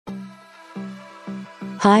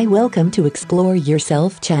Hi, welcome to Explore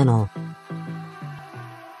Yourself channel.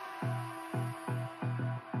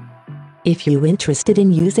 If you're interested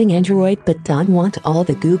in using Android but don't want all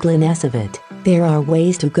the Googliness of it, there are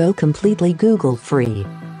ways to go completely Google free.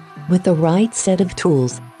 With the right set of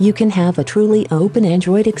tools, you can have a truly open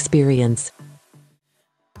Android experience.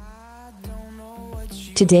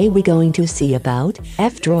 Today we're going to see about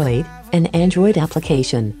Fdroid, an Android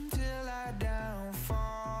application.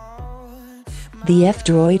 The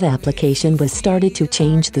Fdroid application was started to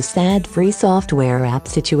change the sad free software app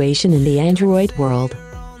situation in the Android world.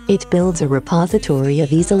 It builds a repository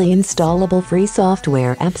of easily installable free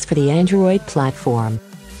software apps for the Android platform.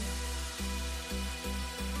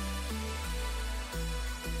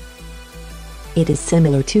 It is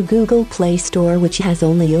similar to Google Play Store, which has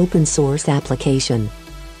only open source application.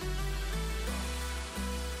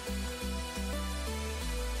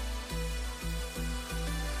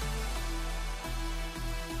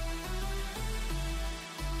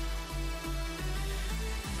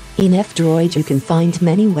 In Fdroid you can find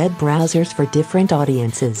many web browsers for different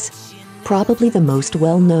audiences. Probably the most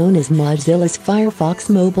well-known is Mozilla's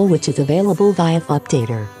Firefox Mobile, which is available via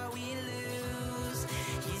Updater.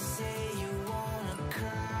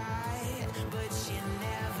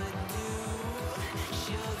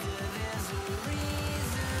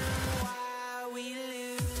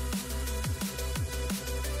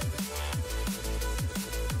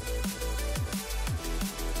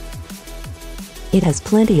 It has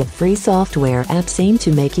plenty of free software apps aimed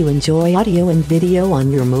to make you enjoy audio and video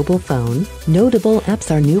on your mobile phone. Notable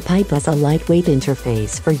apps are NewPipe as a lightweight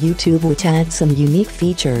interface for YouTube, which adds some unique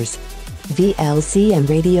features, VLC and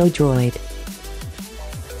Fdroid.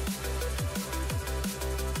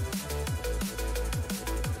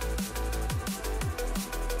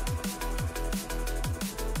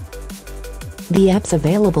 The apps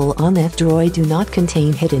available on Fdroid do not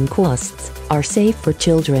contain hidden costs, are safe for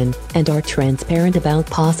children, and are transparent about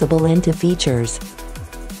possible end features.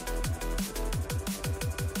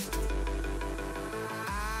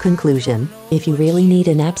 Conclusion: if you really need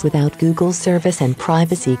an apps without Google service and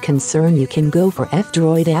privacy concern, you can go for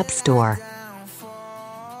Fdroid App Store.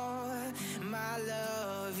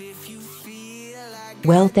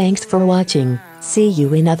 Well, thanks for watching. See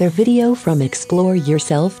you in other video from Explore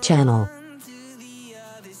Yourself channel.